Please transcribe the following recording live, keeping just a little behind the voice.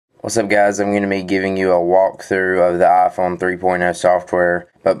What's up guys, I'm going to be giving you a walkthrough of the iPhone 3.0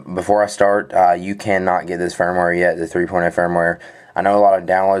 software, but before I start, you cannot get this firmware yet, the 3.0 firmware. I know a lot of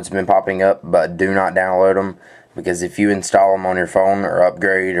downloads have been popping up, but do not download them, because if you install them on your phone or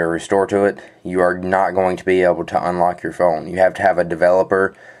upgrade or restore to it, you are not going to be able to unlock your phone. You have to have a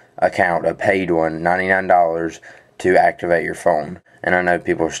developer account, a paid one, $99 to activate your phone. And I know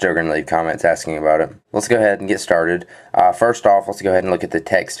people are still going to leave comments asking about it. Let's go ahead and get started. First off, let's go ahead and look at the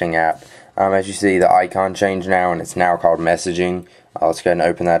texting app. As you see, the icon changed now, and it's now called messaging. Let's go ahead and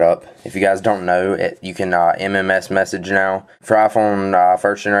open that up. If you guys don't know, you can MMS message now. For iPhone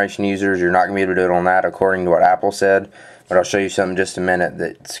first generation users, you're not going to be able to do it on that according to what Apple said. But I'll show you something in just a minute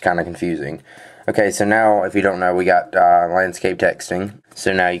that's kind of confusing. Okay, so now, if you don't know, we got landscape texting.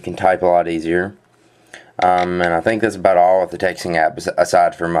 So now you can type a lot easier. And I think that's about all with the texting app,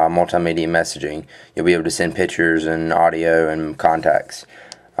 aside from multimedia messaging. You'll be able to send pictures and audio and contacts.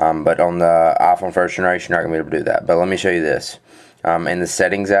 But on the iPhone first generation, you're not going to be able to do that. But let me show you this. In the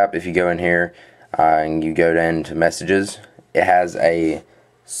settings app, if you go in here and you go into messages, it has a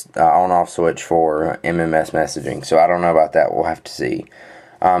on-off switch for MMS messaging. So I don't know about that. We'll have to see.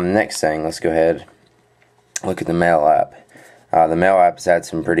 Next thing, let's go ahead look at the Mail app. The Mail app has had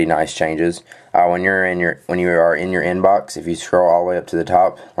some pretty nice changes. When you are in your inbox, if you scroll all the way up to the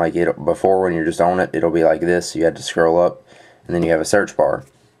top, like before when you're just on it, it'll be like this. So you had to scroll up, and then you have a search bar.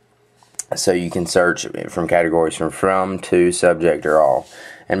 So you can search from categories from, to, subject, or all.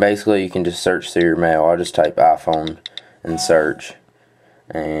 And basically you can just search through your mail. I'll just type iPhone and search.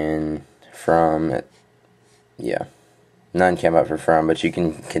 And from, yeah. None came up for from, but you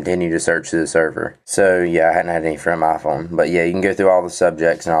can continue to search through the server. So yeah, I hadn't had any from iPhone. But yeah, you can go through all the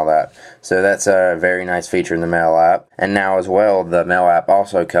subjects and all that. So that's a very nice feature in the Mail app. And now as well, the Mail app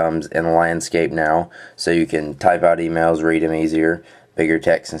also comes in landscape now. So you can type out emails, read them easier, bigger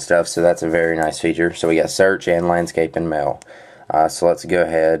text and stuff. So that's a very nice feature. So we got search and landscape and Mail. So let's go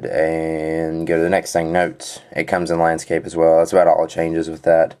ahead and go to the next thing, notes. It comes in landscape as well. That's about all the changes with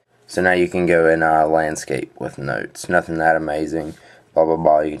that. So now you can go in landscape with notes. Nothing that amazing. Blah, blah,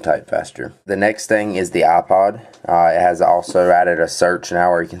 blah. You can type faster. The next thing is the iPod. It has also added a search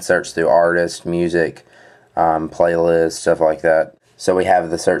now where you can search through artists, music, playlists, stuff like that. So we have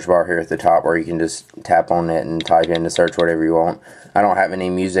the search bar here at the top where you can just tap on it and type in to search whatever you want. I don't have any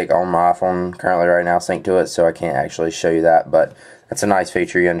music on my iPhone currently right now synced to it, so I can't actually show you that. But that's a nice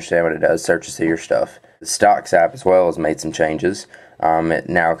feature. You understand what it does. Searches through your stuff. The Stocks app as well has made some changes. It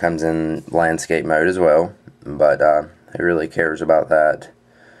now comes in landscape mode as well, but who really cares about that?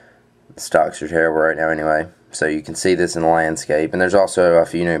 The stocks are terrible right now anyway, so you can see this in the landscape. And there's also a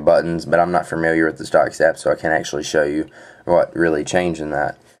few new buttons, but I'm not familiar with the Stocks app, so I can't actually show you what really changed in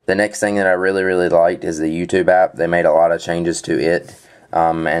that. The next thing that I really liked is the YouTube app. They made a lot of changes to it,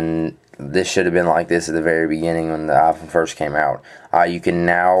 and this should have been like this at the very beginning when the iPhone first came out. You can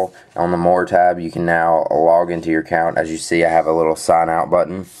now, on the More tab, you can now log into your account. As you see, I have a little sign out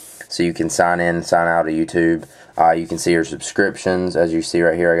button. So you can sign in, sign out of YouTube. You can see your subscriptions. As you see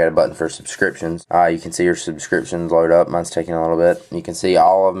right here, I got a button for subscriptions. You can see your subscriptions load up. Mine's taking a little bit. You can see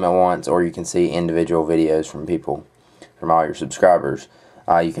all of them at once, or you can see individual videos from people, from all your subscribers.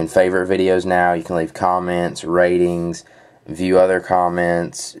 You can favorite videos now. You can leave comments, ratings, view other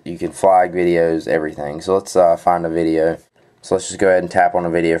comments, you can flag videos, everything. So let's find a video. So let's just go ahead and tap on a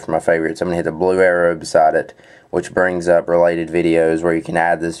video for my favorites. I'm going to hit the blue arrow beside it, which brings up related videos where you can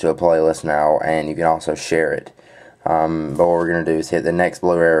add this to a playlist now, and you can also share it. But what we're going to do is hit the next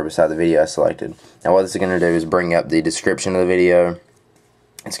blue arrow beside the video I selected. Now what this is going to do is bring up the description of the video.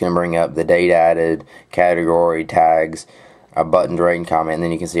 It's going to bring up the date added, category, tags, a button to rate and comment, and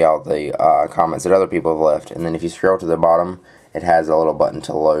then you can see all the comments that other people have left. And then if you scroll to the bottom, it has a little button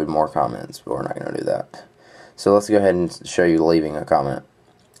to load more comments, but we're not going to do that. So let's go ahead and show you leaving a comment.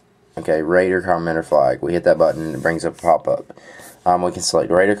 Okay, rate or comment or flag. We hit that button and it brings up a pop-up. We can select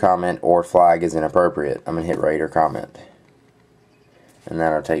rate or comment or flag is inappropriate. I'm going to hit rate or comment. And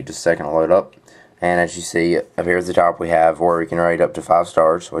that'll take just a second to load up. And as you see, up here at the top we have where we can rate up to 5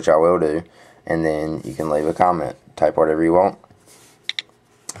 stars, which I will do. And then you can leave a comment. Type whatever you want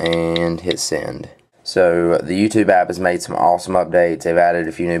and hit send. So the YouTube app has made some awesome updates. They've added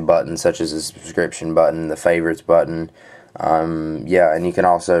a few new buttons such as the subscription button, the favorites button. Yeah, and you can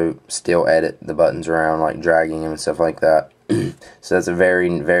also still edit the buttons around, like dragging them and stuff like that. So that's a very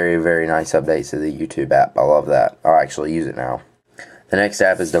nice update to the YouTube app. I love that. I'll actually use it now. The next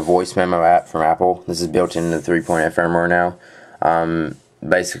app is the Voice Memo app from Apple. This is built into the 3.0 firmware now.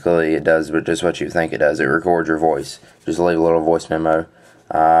 Basically, it does just what you think it does. It records your voice. Just leave a little voice memo.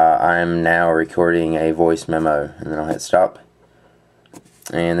 I am now recording a voice memo, and then I'll hit stop.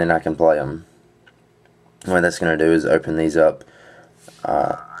 and then I can play them. What that's going to do is open these up.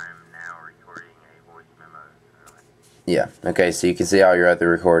 Yeah, okay, so you can see all your other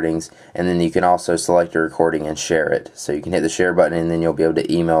recordings, and then you can also select a recording and share it. So you can hit the share button, and then you'll be able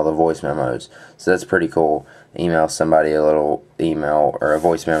to email the voice memos. So that's pretty cool. Email somebody a little email or a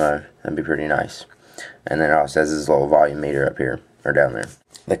voice memo. That'd be pretty nice. And then it also has this little volume meter up here, or down there.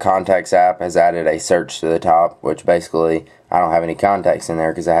 The Contacts app has added a search to the top, which basically, I don't have any contacts in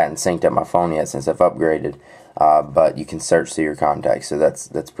there because I hadn't synced up my phone yet since I've upgraded. But you can search through your contacts, so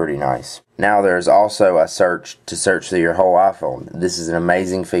that's pretty nice. Now there's also a search to search through your whole iPhone. This is an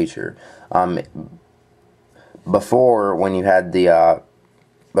amazing feature. Before, when you had the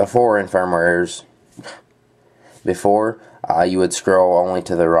before in firmwares, you would scroll only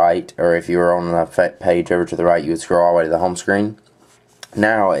to the right, or if you were on the page over to the right, you would scroll all the way to the home screen.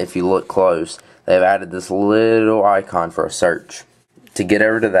 Now, if you look close, they've added this little icon for a search. To get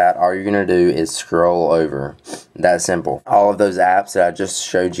over to that, all you're going to do is scroll over. That simple. All of those apps that I just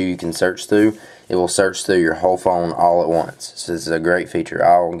showed you can search through, it will search through your whole phone all at once. So this is a great feature.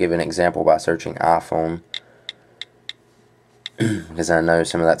 I'll give an example by searching iPhone, because I know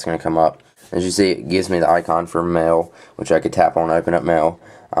some of that's going to come up. As you see, it gives me the icon for mail, which I could tap on to open up mail.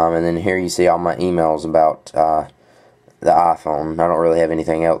 And then here you see all my emails about the iPhone. I don't really have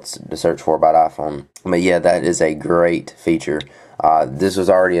anything else to search for about iPhone. But yeah, that is a great feature. This was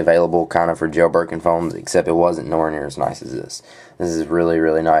already available kind of for jailbroken phones, except it wasn't nowhere near as nice as this. This is really,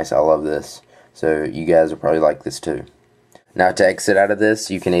 really nice. I love this. So you guys will probably like this too. Now to exit out of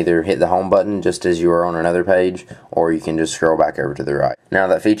this, you can either hit the home button just as you are on another page, or you can just scroll back over to the right. Now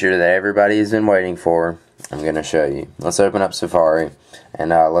that feature that everybody has been waiting for, I'm going to show you. Let's open up Safari, and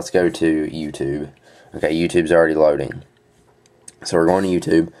let's go to YouTube. Okay, YouTube's already loading. So we're going to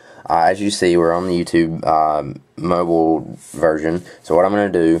YouTube. As you see, we're on the YouTube mobile version. So what I'm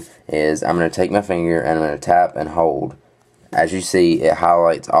going to do is I'm going to take my finger and I'm going to tap and hold. As you see, it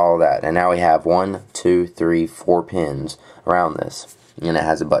highlights all that. And now we have 1, 2, 3, 4 pins around this. And it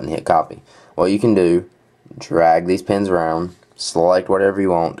has a button, hit copy. What you can do, drag these pins around, select whatever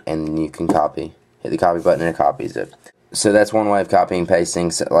you want, and then you can copy. Hit the copy button and it copies it. So that's one way of copying and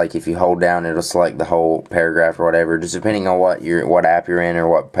pasting. So like if you hold down, it'll select the whole paragraph or whatever. Just depending on what app you're in or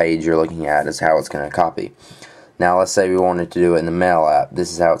what page you're looking at is how it's going to copy. Now let's say we wanted to do it in the Mail app.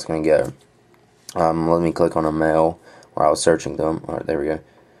 This is how it's going to go. Let me click on a mail where I was searching them. Alright, there we go.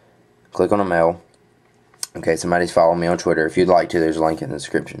 Click on a mail. Okay, somebody's following me on Twitter. If you'd like to, there's a link in the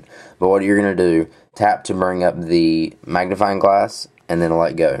description. But what you're going to do, tap to bring up the magnifying glass and then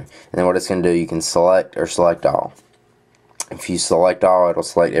let go. And then what it's going to do, you can select or select all. If you select all, it'll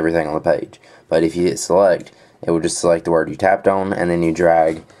select everything on the page. But if you hit select, it will just select the word you tapped on, and then you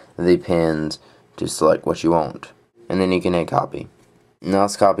drag the pins to select what you want. And then you can hit copy. Now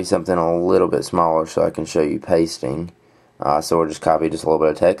let's copy something a little bit smaller so I can show you pasting. So we'll just copy just a little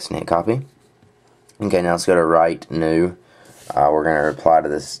bit of text and hit copy. Okay, now let's go to write new. We're going to reply to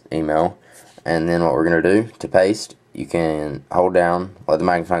this email. And then what we're going to do to paste, you can hold down, let the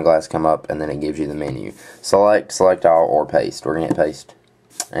magnifying glass come up, and then it gives you the menu. Select all, or paste. We're going to hit paste.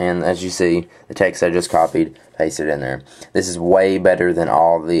 And as you see, the text I just copied, pasted in there. This is way better than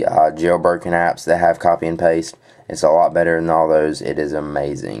all the jailbroken apps that have copy and paste. It's a lot better than all those. It is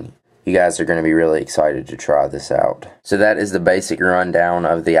amazing. You guys are going to be really excited to try this out. So that is the basic rundown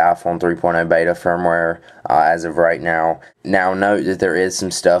of the iPhone 3.0 beta firmware as of right now. Now note that there is some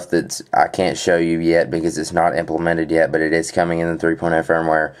stuff that I can't show you yet because it's not implemented yet, but it is coming in the 3.0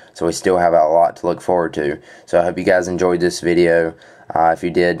 firmware. So we still have a lot to look forward to. So I hope you guys enjoyed this video. If you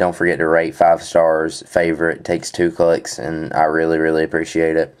did, don't forget to rate 5 stars, favorite, takes 2 clicks, and I really, really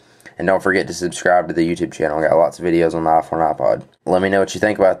appreciate it. And don't forget to subscribe to the YouTube channel. I got lots of videos on the iPhone and iPod. Let me know what you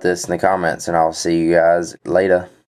think about this in the comments, and I'll see you guys later.